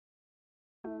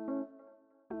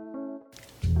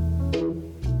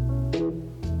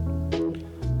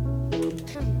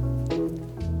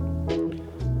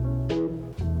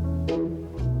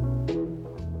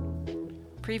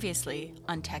Previously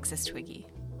on Texas Twiggy.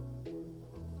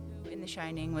 Who in The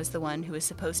Shining was the one who was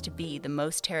supposed to be the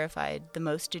most terrified, the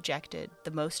most dejected,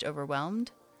 the most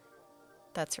overwhelmed?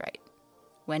 That's right,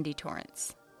 Wendy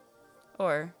Torrance.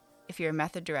 Or, if you're a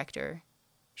method director,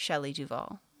 Shelley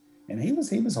Duvall. And he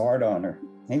was hard on her.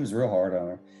 He was real hard on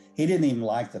her. He didn't even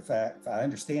like the fact, I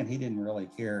understand he didn't really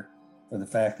care for the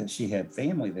fact that she had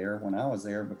family there when I was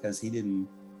there, because he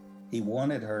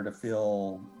wanted her to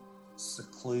feel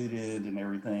secluded and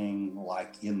everything,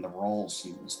 like in the role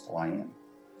she was playing.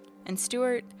 And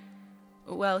Stuart,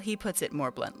 well, he puts it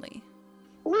more bluntly.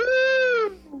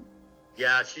 Woo!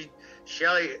 Yeah,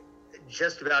 Shelley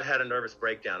just about had a nervous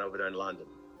breakdown over there in London.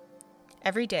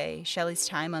 Every day, Shelley's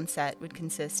time on set would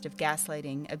consist of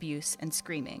gaslighting, abuse, and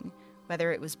screaming,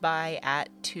 whether it was by, at,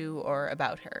 to, or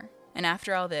about her. And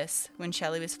after all this, when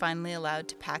Shelley was finally allowed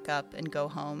to pack up and go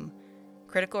home,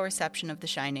 critical reception of The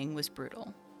Shining was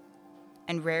brutal.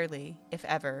 And rarely, if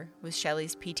ever, was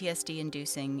Shelley's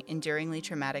PTSD-inducing, enduringly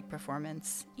traumatic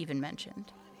performance even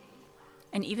mentioned.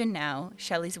 And even now,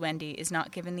 Shelley's Wendy is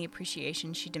not given the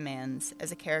appreciation she demands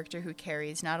as a character who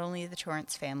carries not only the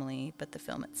Torrance family, but the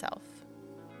film itself.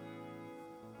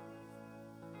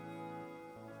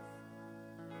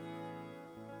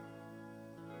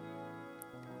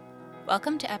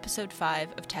 Welcome to episode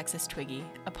 5 of Texas Twiggy,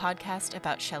 a podcast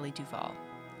about Shelley Duvall.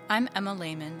 I'm Emma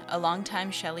Lehman, a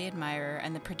longtime Shelley admirer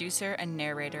and the producer and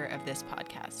narrator of this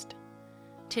podcast.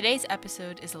 Today's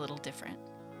episode is a little different.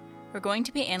 We're going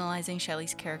to be analyzing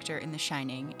Shelley's character in The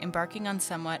Shining, embarking on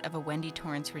somewhat of a Wendy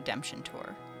Torrance redemption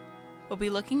tour. We'll be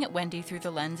looking at Wendy through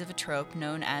the lens of a trope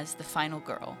known as the final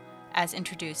girl, as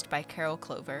introduced by Carol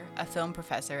Clover, a film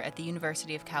professor at the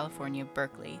University of California,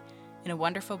 Berkeley, in a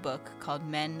wonderful book called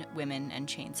Men, Women, and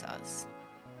Chainsaws.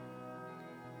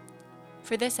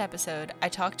 For this episode, I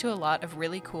talked to a lot of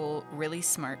really cool, really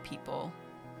smart people.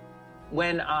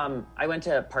 When I went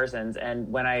to Parsons and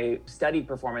when I studied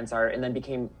performance art and then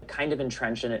became kind of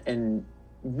entrenched in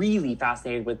really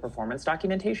fascinated with performance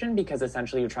documentation, because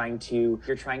essentially you're trying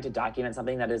to document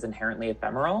something that is inherently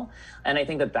ephemeral. And I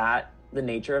think that the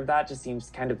nature of that just seems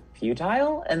kind of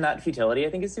futile, and that futility I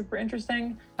think is super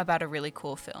interesting. About a really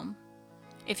cool film.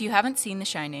 If you haven't seen The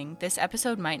Shining, this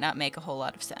episode might not make a whole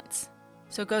lot of sense.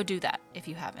 So go do that if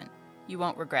you haven't. You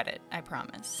won't regret it, I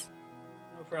promise.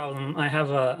 No problem. I have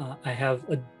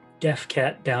a deaf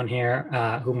cat down here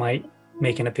who might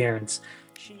make an appearance.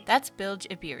 That's Bilge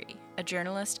Ebiri, a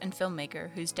journalist and filmmaker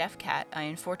whose deaf cat I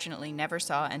unfortunately never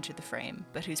saw enter the frame,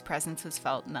 but whose presence was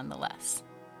felt nonetheless.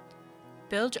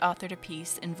 Bilge authored a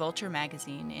piece in Vulture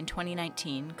magazine in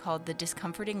 2019 called The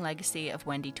Discomforting Legacy of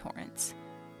Wendy Torrance,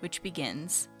 which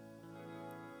begins,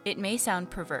 "It may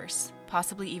sound perverse,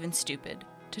 possibly even stupid,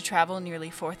 to travel nearly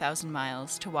 4,000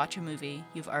 miles to watch a movie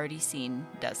you've already seen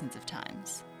dozens of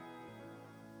times."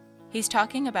 He's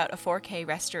talking about a 4K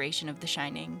restoration of The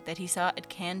Shining that he saw at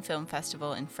Cannes Film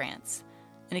Festival in France,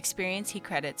 an experience he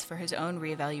credits for his own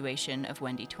reevaluation of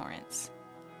Wendy Torrance.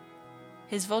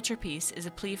 His Vulture piece is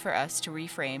a plea for us to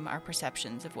reframe our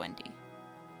perceptions of Wendy.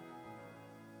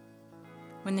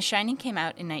 When The Shining came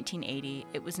out in 1980,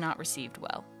 it was not received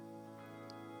well.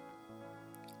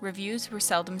 Reviews were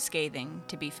seldom scathing,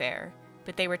 to be fair,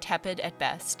 but they were tepid at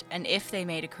best, and if they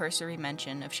made a cursory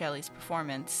mention of Shelley's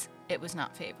performance, it was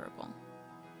not favorable.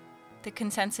 The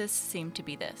consensus seemed to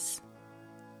be this.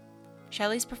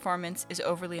 Shelley's performance is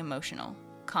overly emotional,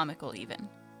 comical even.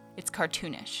 It's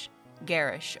cartoonish,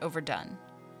 garish, overdone.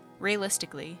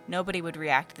 Realistically, nobody would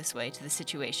react this way to the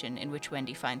situation in which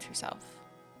Wendy finds herself.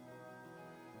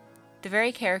 The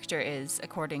very character is,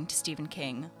 according to Stephen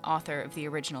King, author of the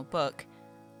original book,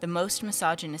 the most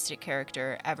misogynistic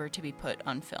character ever to be put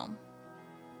on film.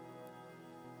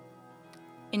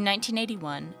 In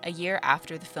 1981, a year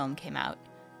after the film came out,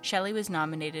 Shelley was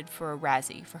nominated for a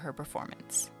Razzie for her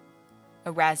performance.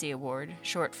 A Razzie Award,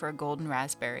 short for a Golden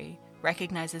Raspberry,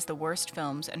 recognizes the worst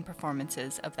films and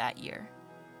performances of that year.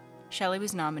 Shelley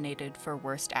was nominated for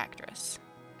Worst Actress.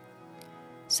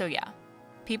 So yeah,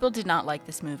 people did not like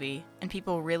this movie, and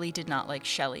people really did not like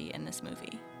Shelley in this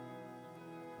movie.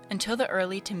 Until the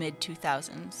early to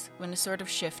mid-2000s, when a sort of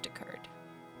shift occurred.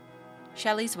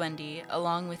 Shelley's Wendy,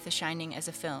 along with The Shining as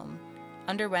a film,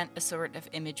 underwent a sort of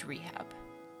image rehab.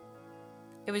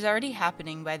 It was already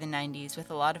happening by the 90s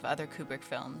with a lot of other Kubrick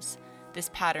films, this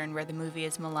pattern where the movie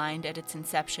is maligned at its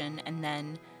inception and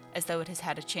then, as though it has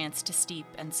had a chance to steep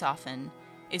and soften,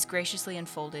 is graciously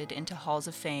unfolded into halls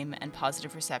of fame and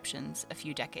positive receptions a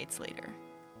few decades later.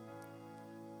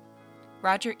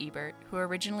 Roger Ebert, who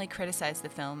originally criticized the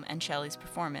film and Shelley's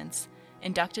performance,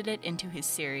 inducted it into his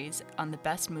series on the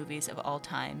best movies of all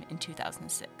time in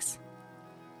 2006.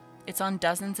 It's on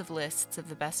dozens of lists of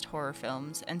the best horror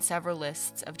films and several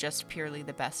lists of just purely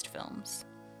the best films.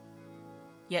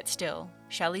 Yet still,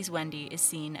 Shelley's Wendy is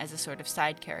seen as a sort of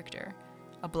side character,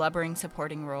 a blubbering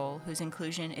supporting role whose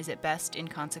inclusion is at best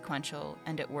inconsequential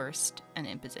and at worst an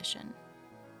imposition.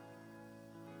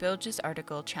 Bilge's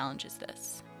article challenges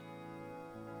this.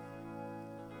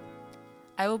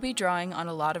 I will be drawing on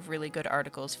a lot of really good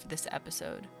articles for this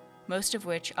episode, most of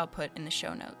which I'll put in the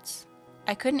show notes.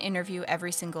 I couldn't interview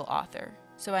every single author,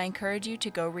 so I encourage you to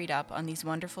go read up on these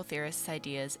wonderful theorists'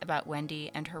 ideas about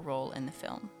Wendy and her role in the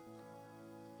film.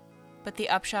 But the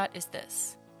upshot is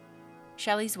this.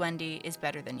 Shelley's Wendy is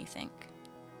better than you think.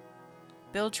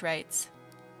 Bilge writes,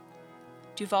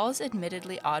 Duvall's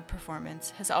admittedly odd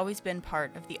performance has always been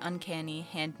part of the uncanny,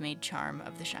 handmade charm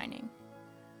of The Shining.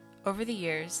 Over the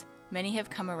years, many have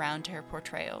come around to her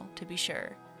portrayal, to be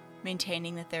sure,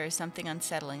 maintaining that there is something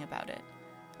unsettling about it,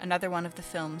 another one of the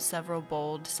film's several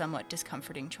bold, somewhat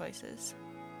discomforting choices.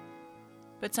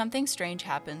 But something strange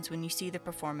happens when you see the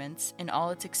performance in all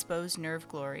its exposed nerve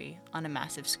glory on a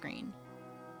massive screen.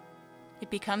 It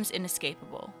becomes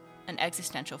inescapable, an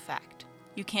existential fact.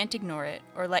 You can't ignore it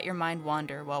or let your mind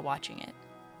wander while watching it.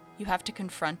 You have to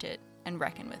confront it and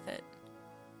reckon with it.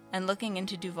 And looking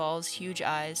into Duvall's huge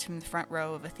eyes from the front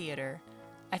row of a theater,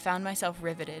 I found myself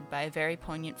riveted by a very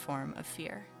poignant form of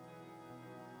fear.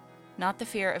 Not the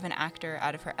fear of an actor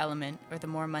out of her element or the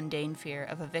more mundane fear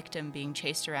of a victim being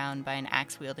chased around by an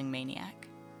axe-wielding maniac.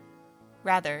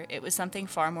 Rather, it was something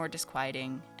far more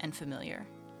disquieting and familiar.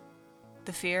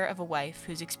 The fear of a wife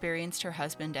who's experienced her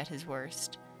husband at his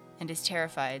worst and is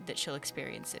terrified that she'll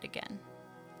experience it again.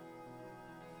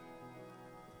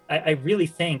 I really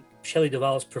think Shelley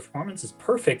Duvall's performance is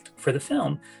perfect for the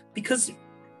film because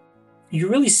you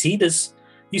really see this,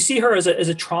 you see her as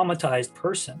a traumatized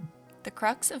person. The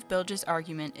crux of Bilge's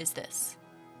argument is this.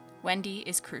 Wendy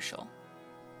is crucial.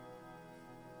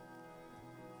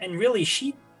 And really,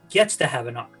 she gets to have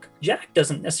an arc. Jack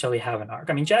doesn't necessarily have an arc.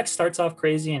 I mean, Jack starts off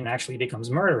crazy and actually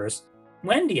becomes murderous.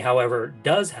 Wendy, however,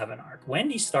 does have an arc.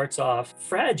 Wendy starts off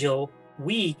fragile,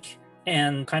 weak,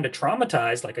 and kind of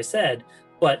traumatized, like I said,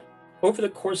 but over the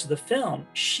course of the film,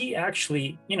 she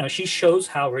actually, she shows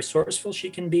how resourceful she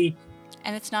can be.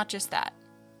 And it's not just that.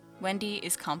 Wendy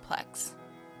is complex.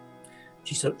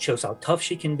 She shows how tough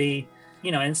she can be,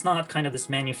 and it's not kind of this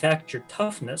manufactured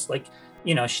toughness. Like,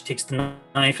 she takes the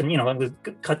knife and,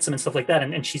 cuts him and stuff like that.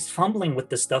 And she's fumbling with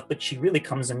this stuff, but she really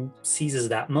comes and seizes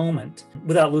that moment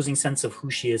without losing sense of who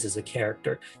she is as a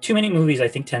character. Too many movies, I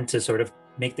think, tend to sort of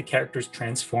make the characters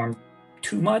transform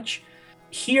too much.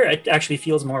 Here, it actually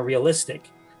feels more realistic.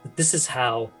 That this is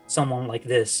how someone like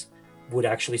this would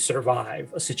actually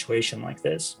survive a situation like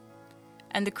this.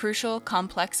 And the crucial,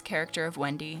 complex character of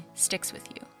Wendy sticks with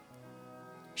you.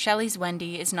 Shelley's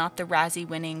Wendy is not the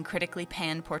Razzie-winning, critically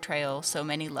panned portrayal so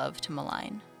many love to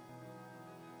malign.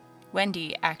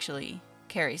 Wendy, actually,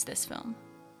 carries this film.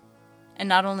 And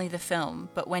not only the film,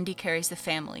 but Wendy carries the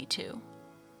family, too.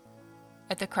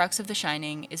 At the crux of The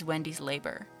Shining is Wendy's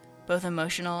labor, both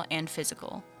emotional and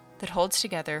physical, that holds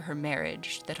together her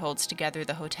marriage, that holds together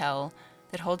the hotel,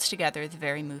 that holds together the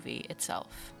very movie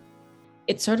itself.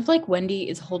 It's sort of like Wendy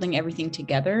is holding everything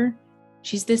together.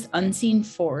 She's this unseen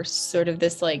force, sort of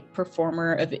this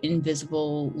performer of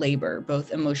invisible labor,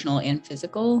 both emotional and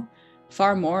physical.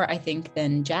 Far more, I think,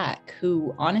 than Jack,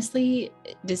 who honestly,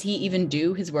 does he even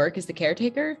do his work as the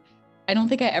caretaker? I don't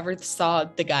think I ever saw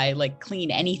the guy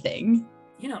clean anything.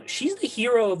 She's the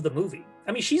hero of the movie.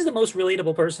 I mean, she's the most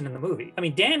relatable person in the movie. I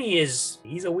mean, Danny he's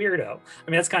a weirdo. I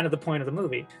mean, that's kind of the point of the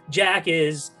movie. Jack,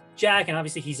 and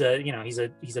obviously he's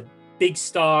a big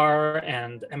star,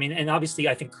 and obviously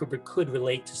I think Kubrick could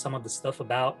relate to some of the stuff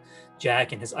about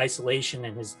Jack and his isolation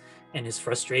and his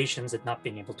frustrations at not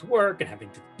being able to work and having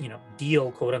to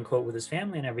deal, quote unquote, with his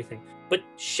family and everything. But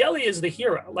Shelley is the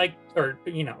hero,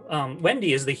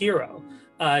 Wendy is the hero.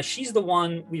 She's the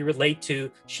one we relate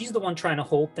to. She's the one trying to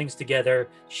hold things together.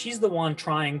 She's the one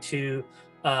trying to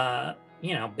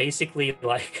basically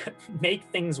make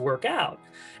things work out.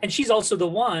 And she's also the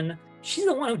one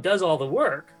who does all the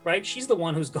work, right? She's the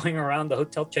one who's going around the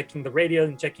hotel checking the radio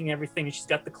and checking everything, and she's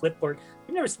got the clipboard.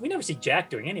 We never see Jack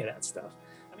doing any of that stuff.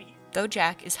 Though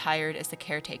Jack is hired as the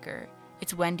caretaker,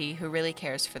 it's Wendy who really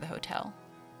cares for the hotel.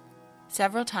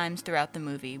 Several times throughout the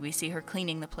movie, we see her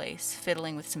cleaning the place,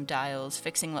 fiddling with some dials,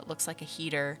 fixing what looks like a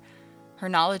heater. Her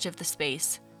knowledge of the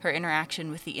space, her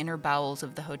interaction with the inner bowels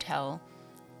of the hotel,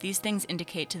 these things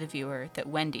indicate to the viewer that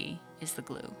Wendy is the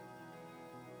glue.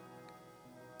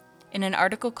 In an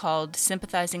article called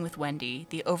Sympathizing with Wendy,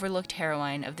 the Overlooked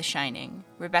Heroine of The Shining,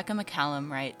 Rebecca McCallum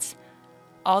writes,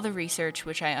 "All the research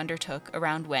which I undertook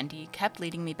around Wendy kept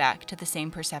leading me back to the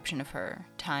same perception of her,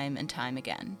 time and time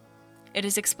again. It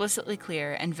is explicitly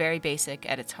clear and very basic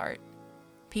at its heart.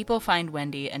 People find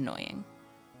Wendy annoying."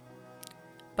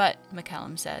 But,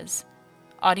 McCallum says,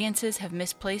 audiences have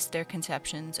misplaced their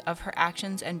conceptions of her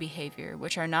actions and behavior,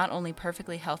 which are not only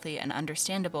perfectly healthy and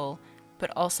understandable,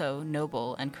 but also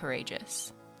noble and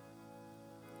courageous.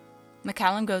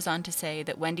 McCallum goes on to say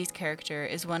that Wendy's character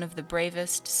is one of the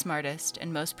bravest, smartest,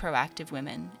 and most proactive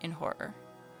women in horror.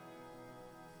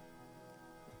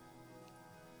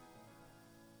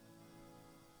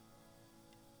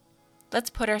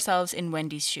 Let's put ourselves in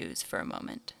Wendy's shoes for a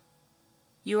moment.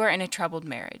 You are in a troubled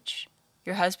marriage.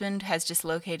 Your husband has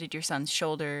dislocated your son's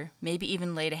shoulder, maybe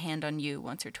even laid a hand on you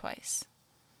once or twice.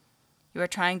 You are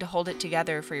trying to hold it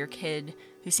together for your kid,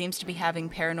 who seems to be having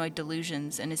paranoid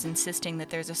delusions and is insisting that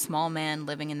there's a small man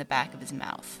living in the back of his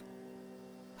mouth.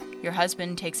 Your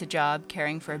husband takes a job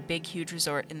caring for a big, huge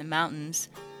resort in the mountains,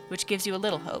 which gives you a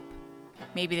little hope.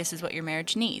 Maybe this is what your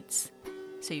marriage needs.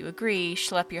 So you agree,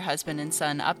 schlep your husband and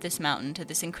son up this mountain to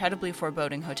this incredibly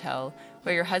foreboding hotel,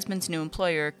 where your husband's new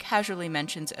employer casually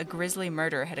mentions a grisly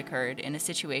murder had occurred in a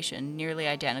situation nearly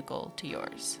identical to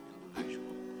yours.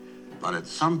 But at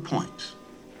some point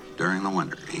during the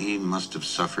winter, he must have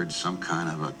suffered some kind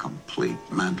of a complete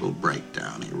mental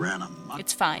breakdown. He ran amok.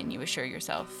 It's fine, you assure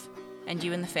yourself, and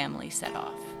you and the family set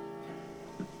off.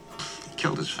 He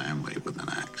killed his family with an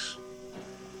axe.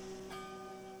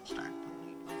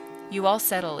 You all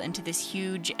settle into this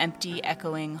huge, empty,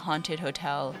 echoing, haunted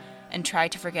hotel and try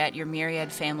to forget your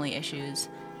myriad family issues.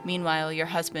 Meanwhile, your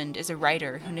husband is a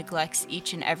writer who neglects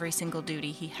each and every single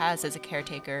duty he has as a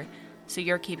caretaker, so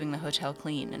you're keeping the hotel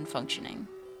clean and functioning.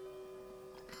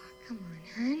 Come on,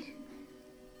 hon.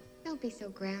 Don't be so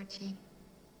grouchy.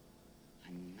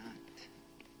 I'm not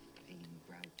being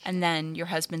grouchy. And then your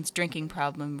husband's drinking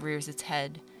problem rears its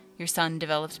head. Your son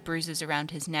develops bruises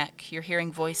around his neck. You're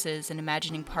hearing voices and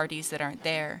imagining parties that aren't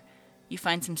there. You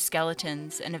find some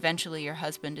skeletons, and eventually your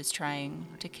husband is trying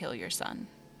to kill your son.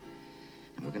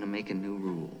 And we're gonna make a new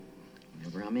rule.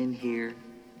 Whenever I'm in here,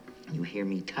 you hear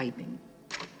me typing.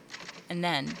 And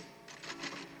then,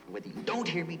 whether you don't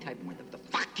hear me typing, whether the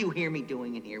fuck you hear me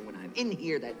doing in here, when I'm in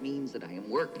here, that means that I am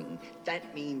working.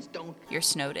 That means don't... You're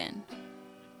snowed in.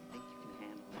 Think you can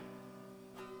handle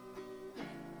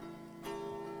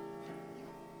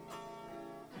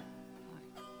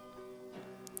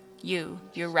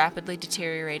it? Your rapidly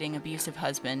deteriorating abusive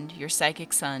husband, your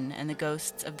psychic son, and the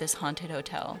ghosts of this haunted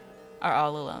hotel are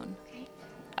all alone,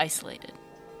 isolated.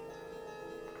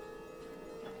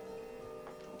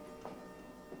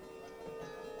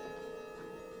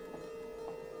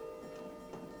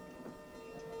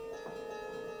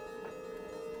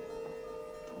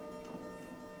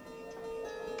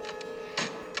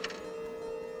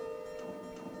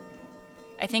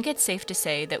 I think it's safe to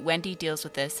say that Wendy deals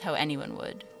with this how anyone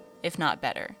would, if not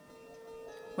better.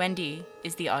 Wendy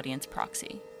is the audience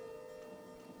proxy.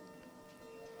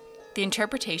 The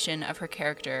interpretation of her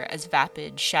character as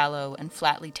vapid, shallow, and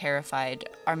flatly terrified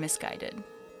are misguided.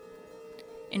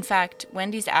 In fact,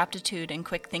 Wendy's aptitude and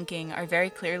quick thinking are very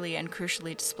clearly and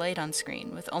crucially displayed on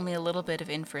screen, with only a little bit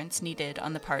of inference needed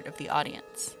on the part of the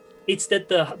audience. It's that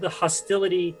the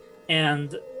hostility and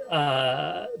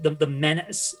the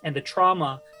menace and the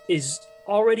trauma is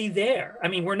already there. I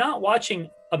mean, we're not watching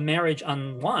a marriage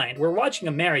unwind. We're watching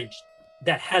a marriage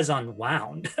that has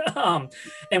unwound.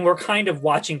 And we're kind of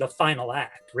watching the final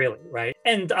act, really, right?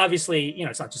 And obviously,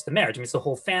 it's not just the marriage. I mean, it's the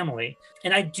whole family.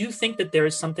 And I do think that there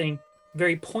is something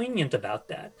very poignant about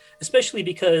that, especially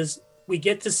because we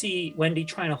get to see Wendy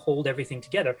trying to hold everything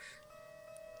together.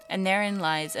 And therein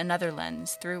lies another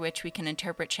lens through which we can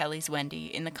interpret Shelley's Wendy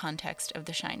in the context of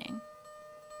The Shining.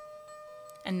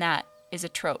 And that is a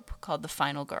trope called the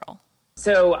final girl.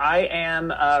 So I am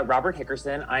Robert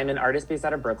Hickerson. I'm an artist based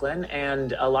out of Brooklyn,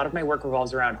 and a lot of my work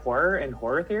revolves around horror and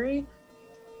horror theory.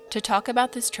 To talk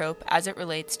about this trope as it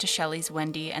relates to Shelley's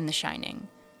Wendy and The Shining,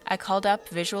 I called up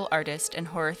visual artist and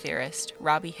horror theorist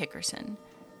Robbie Hickerson,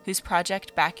 whose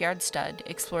project Backyard Stud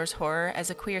explores horror as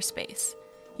a queer space,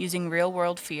 using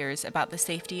real-world fears about the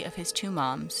safety of his two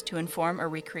moms to inform a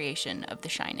recreation of The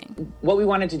Shining. What we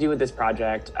wanted to do with this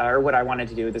project, or what I wanted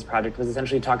to do with this project, was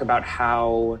essentially talk about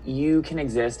how you can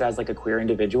exist as like a queer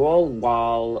individual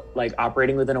while like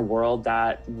operating within a world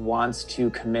that wants to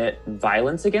commit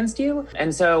violence against you.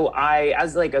 And so I,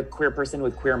 as like a queer person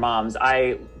with queer moms,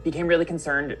 I became really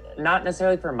concerned, not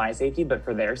necessarily for my safety, but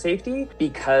for their safety,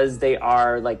 because they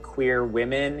are like queer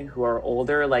women who are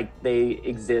older, like they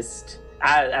exist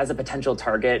as a potential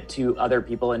target to other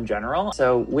people in general.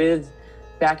 So with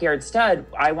Backyard Stud,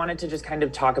 I wanted to just kind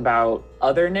of talk about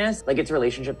otherness, like its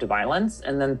relationship to violence,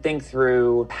 and then think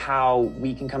through how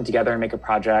we can come together and make a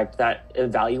project that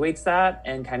evaluates that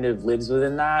and kind of lives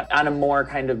within that on a more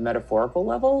kind of metaphorical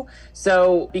level.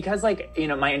 So because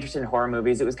my interest in horror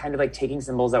movies, it was kind of like taking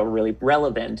symbols that were really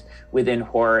relevant within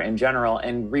horror in general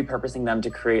and repurposing them to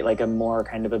create like a more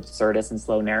kind of absurdist and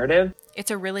slow narrative.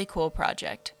 It's a really cool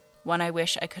project, one I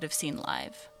wish I could have seen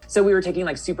live. So we were taking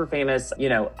like super famous,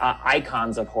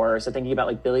 icons of horror. So thinking about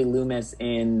like Billy Loomis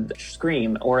in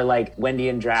Scream or like Wendy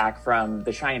and Jack from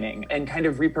The Shining and kind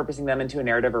of repurposing them into a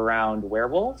narrative around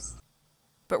werewolves.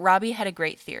 But Robbie had a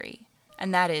great theory,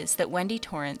 and that is that Wendy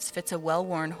Torrance fits a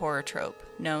well-worn horror trope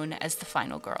known as the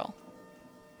final girl.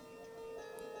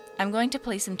 I'm going to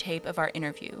play some tape of our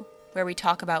interview where we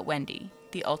talk about Wendy,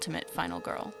 the ultimate final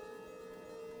girl.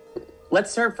 Let's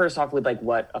start first off with like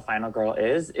what a final girl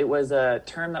is. It was a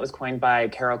term that was coined by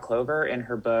Carol Clover in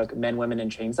her book Men, Women, and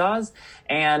Chainsaws.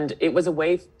 And it was a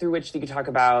way through which you could talk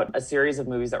about a series of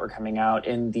movies that were coming out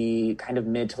in the kind of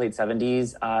mid to late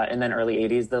 70s and then early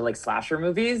 80s, the like slasher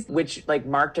movies, which like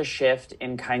marked a shift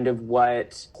in kind of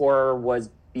what horror was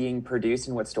being produced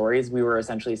and what stories we were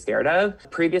essentially scared of.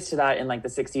 Previous to that, in like the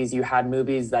 60s, you had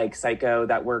movies like Psycho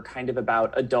that were kind of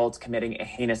about adults committing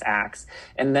heinous acts.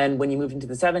 And then when you moved into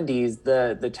the 70s,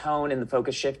 the tone and the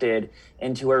focus shifted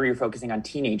into where you're focusing on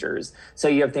teenagers. So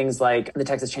you have things like the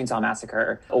Texas Chainsaw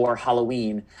Massacre or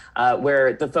Halloween,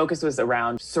 where the focus was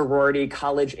around sorority,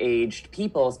 college-aged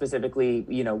people, specifically,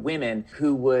 women,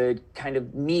 who would kind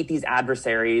of meet these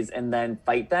adversaries and then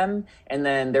fight them. And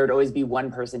then there would always be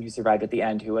one person who survived at the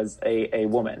end who was a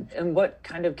woman. And what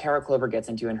kind of Carol Clover gets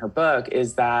into in her book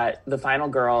is that the final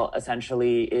girl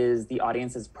essentially is the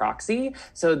audience's proxy.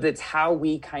 So that's how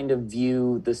we kind of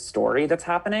view the story that's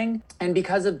happening. And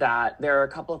because of that, there are a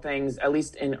couple of things, at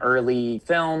least in early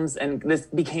films, and this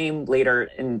became later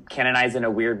canonized in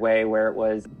a weird way where it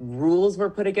was rules were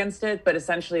put against it, but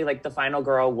essentially like the final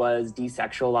girl was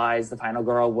desexualized. The final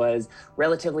girl was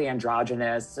relatively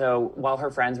androgynous. So while her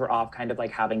friends were off kind of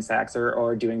like having sex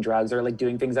or doing drugs or like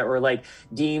doing things that were like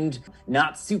deemed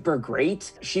not super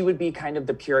great, she would be kind of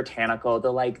the puritanical,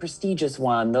 the like prestigious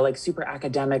one, the like super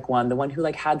academic one, the one who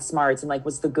like had smarts and like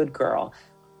was the good girl.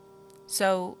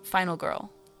 So, final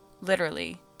girl.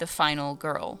 Literally, the final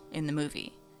girl in the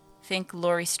movie. Think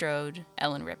Laurie Strode,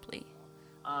 Ellen Ripley.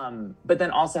 But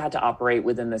then also had to operate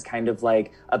within this kind of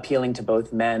like appealing to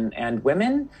both men and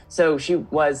women. So she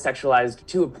was sexualized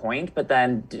to a point, but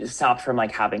then stopped from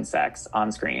like having sex on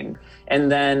screen.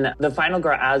 And then the final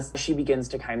girl, as she begins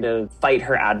to kind of fight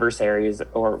her adversaries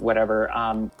or whatever.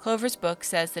 Clover's book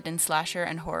says that in slasher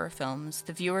and horror films,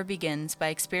 the viewer begins by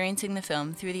experiencing the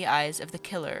film through the eyes of the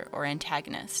killer or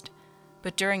antagonist.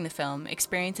 But during the film,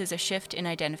 experiences a shift in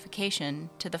identification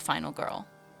to the final girl.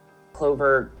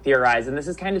 Clover theorized, and this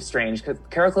is kind of strange because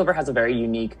Carol Clover has a very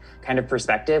unique kind of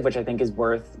perspective, which I think is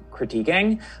worth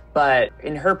critiquing. But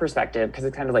in her perspective, because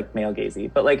it's kind of like male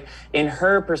gazy, but like in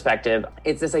her perspective,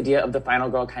 it's this idea of the final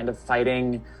girl kind of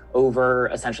fighting over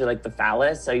essentially like the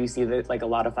phallus. So you see that like a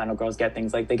lot of final girls get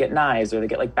things like they get knives or they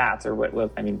get like bats or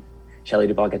what I mean, Shelley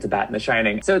Duvall gets a bat in The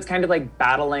Shining. So it's kind of like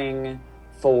battling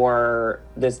for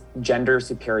this gender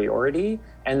superiority,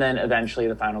 and then eventually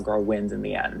the final girl wins in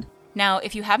the end. Now,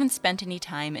 if you haven't spent any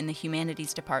time in the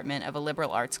humanities department of a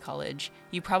liberal arts college,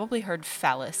 you probably heard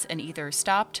phallus and either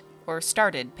stopped or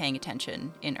started paying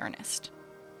attention in earnest.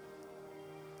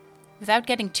 Without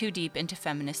getting too deep into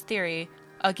feminist theory,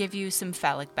 I'll give you some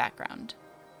phallic background.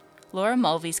 Laura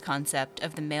Mulvey's concept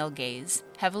of the male gaze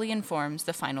heavily informs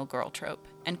the final girl trope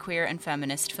and queer and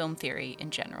feminist film theory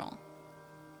in general.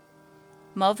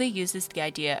 Mulvey uses the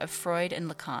idea of Freud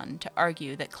and Lacan to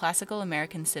argue that classical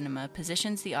American cinema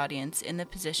positions the audience in the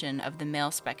position of the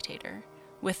male spectator,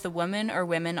 with the woman or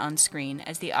women on screen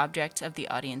as the objects of the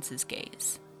audience's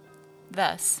gaze.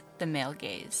 Thus, the male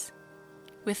gaze.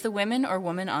 With the women or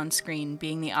woman on screen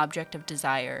being the object of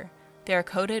desire, they are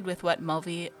coded with what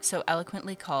Mulvey so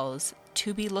eloquently calls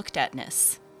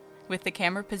to-be-looked-at-ness, with the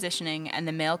camera positioning and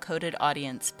the male-coded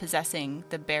audience possessing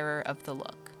the bearer of the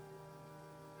look.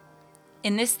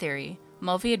 In this theory,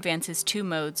 Mulvey advances two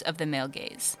modes of the male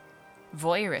gaze: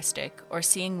 voyeuristic, or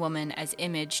seeing woman as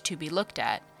image to be looked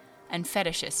at, and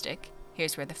fetishistic,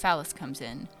 here's where the phallus comes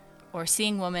in, or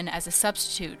seeing woman as a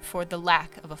substitute for the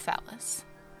lack of a phallus,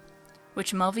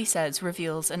 which Mulvey says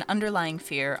reveals an underlying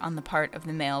fear on the part of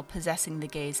the male possessing the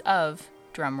gaze of,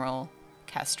 drumroll,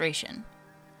 castration.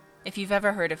 If you've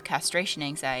ever heard of castration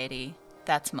anxiety,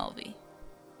 that's Mulvey.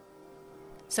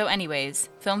 So anyways,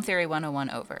 Film Theory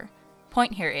 101 over.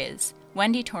 Point here is,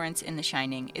 Wendy Torrance in The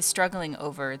Shining is struggling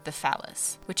over the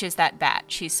phallus, which is that bat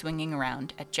she's swinging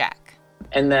around at Jack.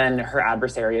 And then her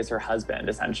adversary is her husband,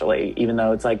 essentially, even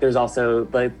though it's like there's also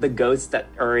the ghosts that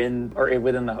are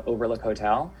within the Overlook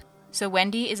Hotel. So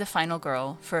Wendy is a final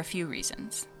girl for a few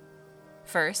reasons.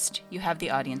 First, you have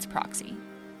the audience proxy.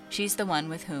 She's the one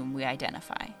with whom we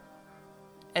identify.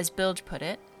 As Bilge put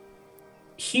it,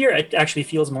 here it actually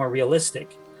feels more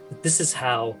realistic. This is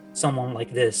how someone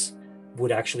like this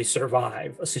would actually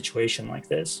survive a situation like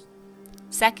this.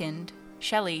 Second,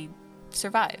 Shelley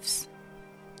survives.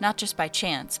 Not just by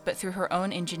chance, but through her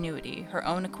own ingenuity, her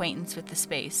own acquaintance with the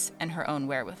space, and her own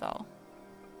wherewithal.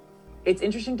 It's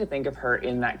interesting to think of her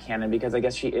in that canon because I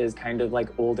guess she is kind of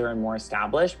like older and more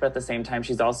established, but at the same time,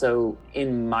 she's also,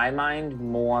 in my mind,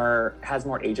 has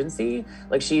more agency.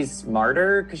 Like, she's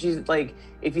smarter because she's like,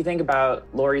 if you think about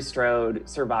Laurie Strode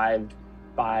survived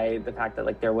by the fact that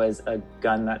like there was a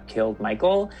gun that killed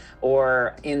Michael,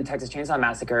 or in Texas Chainsaw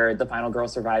Massacre, the final girl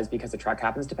survives because a truck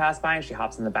happens to pass by and she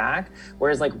hops in the back,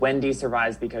 whereas like Wendy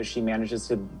survives because she manages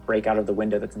to break out of the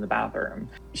window that's in the bathroom.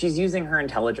 She's using her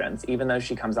intelligence, even though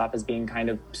she comes off as being kind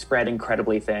of spread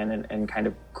incredibly thin and kind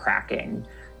of cracking,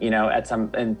 you know, at some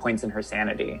points in her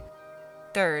sanity.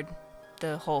 Third,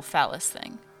 the whole phallus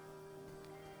thing.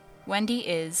 Wendy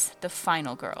is the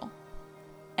final girl.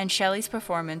 And Shelley's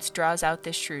performance draws out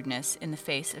this shrewdness in the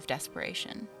face of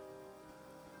desperation.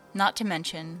 Not to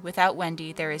mention, without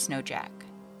Wendy, there is no Jack.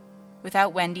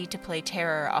 Without Wendy to play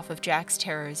terror off of Jack's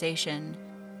terrorization,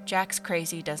 Jack's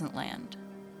crazy doesn't land.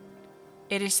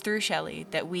 It is through Shelley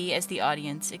that we as the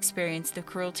audience experience the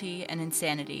cruelty and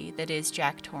insanity that is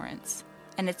Jack Torrance,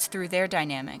 and it's through their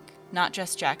dynamic, not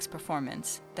just Jack's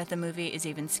performance, that the movie is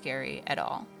even scary at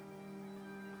all.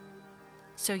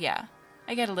 So yeah,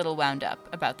 I get a little wound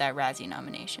up about that Razzie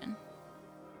nomination.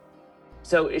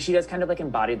 So she does kind of like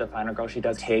embody the final girl. She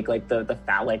does take like the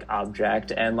phallic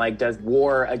object and like does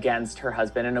war against her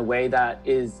husband in a way that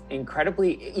is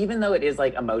incredibly, even though it is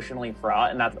like emotionally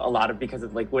fraught, and that's a lot of because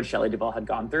of like what Shelley Duvall had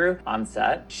gone through on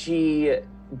set, she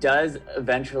does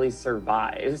eventually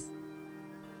survive.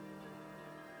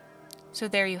 So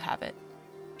there you have it.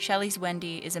 Shelley's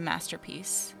Wendy is a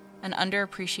masterpiece, an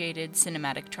underappreciated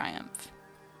cinematic triumph.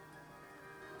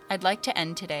 I'd like to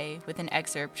end today with an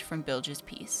excerpt from Bilge's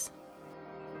piece.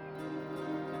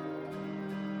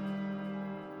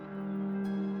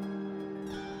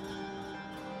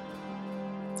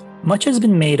 Much has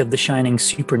been made of The Shining's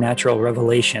supernatural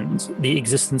revelations, the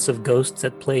existence of ghosts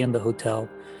at play in the hotel,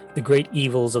 the great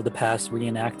evils of the past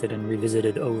reenacted and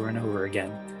revisited over and over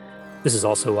again. This is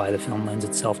also why the film lends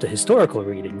itself to historical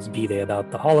readings, be they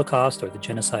about the Holocaust or the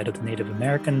genocide of the Native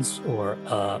Americans or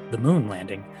the moon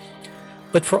landing.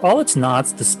 But for all its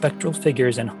nods to spectral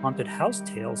figures and haunted house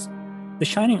tales, The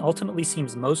Shining ultimately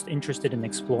seems most interested in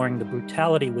exploring the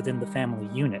brutality within the family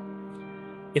unit.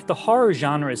 If the horror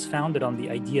genre is founded on the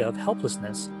idea of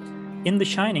helplessness, in The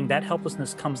Shining that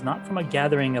helplessness comes not from a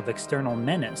gathering of external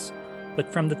menace,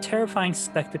 but from the terrifying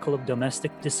spectacle of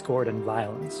domestic discord and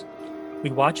violence.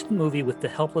 We watch the movie with the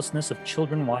helplessness of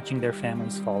children watching their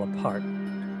families fall apart.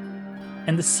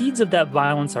 And the seeds of that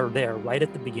violence are there right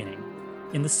at the beginning.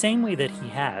 In the same way that he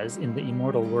has, in the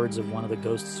immortal words of one of the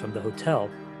ghosts from the hotel,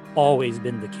 always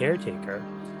been the caretaker,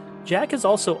 Jack has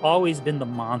also always been the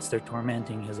monster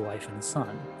tormenting his wife and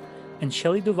son. And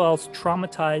Shelley Duvall's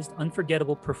traumatized,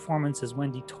 unforgettable performance as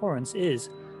Wendy Torrance is,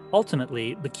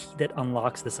 ultimately, the key that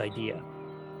unlocks this idea.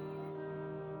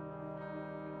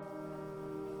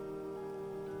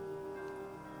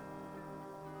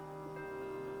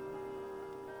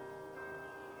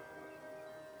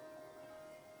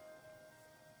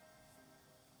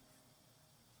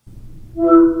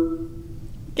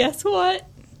 Guess what?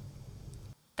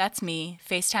 That's me,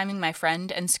 FaceTiming my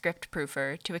friend and script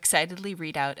proofer to excitedly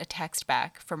read out a text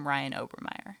back from Ryan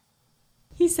Obermeyer.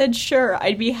 He said, sure,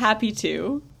 I'd be happy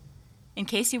to. In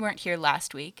case you weren't here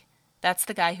last week, that's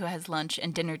the guy who has lunch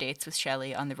and dinner dates with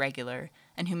Shelley on the regular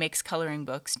and who makes coloring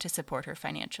books to support her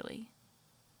financially.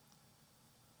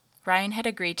 Ryan had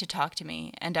agreed to talk to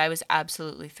me, and I was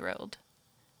absolutely thrilled.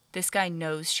 This guy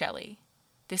knows Shelley.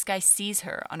 This guy sees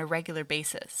her on a regular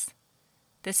basis.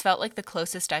 This felt like the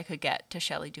closest I could get to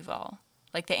Shelley Duvall,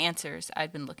 like the answers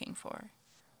I'd been looking for.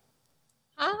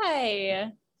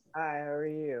 Hi. Hi, how are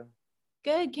you?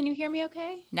 Good. Can you hear me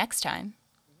okay? Next time.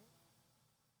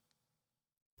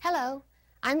 Hello,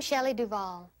 I'm Shelley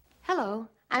Duvall. Hello,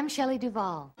 I'm Shelley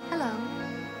Duvall. Hello,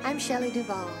 I'm Shelley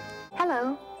Duvall.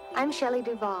 Hello, I'm Shelley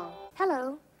Duvall.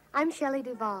 Hello, I'm Shelley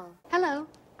Duvall. Hello,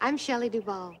 I'm Shelley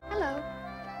Duvall. Hello,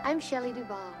 I'm Shelley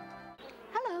Duvall.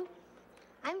 Hello,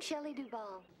 I'm Shelley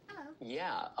Duvall. Hello.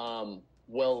 Yeah,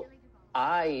 well,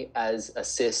 I, as a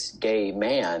cis gay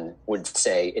man, would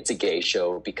say it's a gay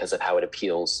show because of how it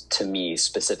appeals to me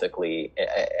specifically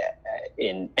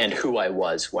and who I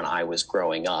was when I was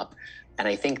growing up. And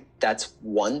I think that's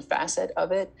one facet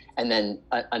of it. And then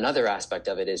another aspect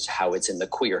of it is how it's in the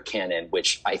queer canon,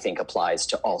 which I think applies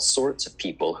to all sorts of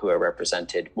people who are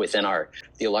represented within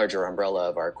the larger umbrella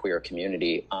of our queer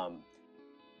community.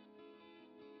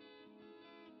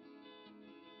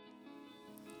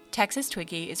 Texas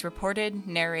Twiggy is reported,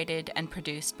 narrated, and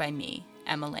produced by me,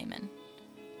 Emma Lehman.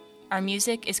 Our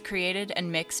music is created and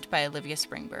mixed by Olivia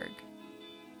Springberg.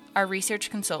 Our research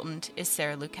consultant is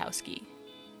Sarah Lukowski.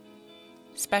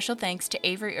 Special thanks to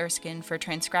Avery Erskine for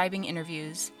transcribing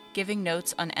interviews, giving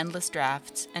notes on endless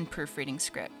drafts, and proofreading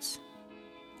scripts.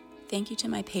 Thank you to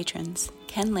my patrons,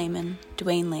 Ken Lehman,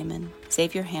 Dwayne Lehman,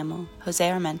 Xavier Hamill, Jose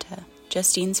Armenta,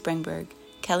 Justine Springberg,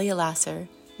 Kelly Alasser,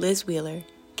 Liz Wheeler,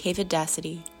 Kavid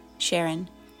Dassity, Sharon,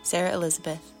 Sarah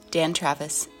Elizabeth, Dan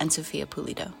Travis, and Sophia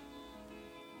Pulido.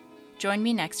 Join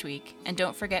me next week, and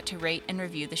don't forget to rate and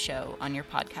review the show on your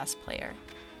podcast player.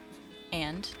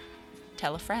 And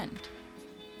tell a friend.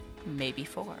 Maybe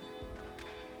 4.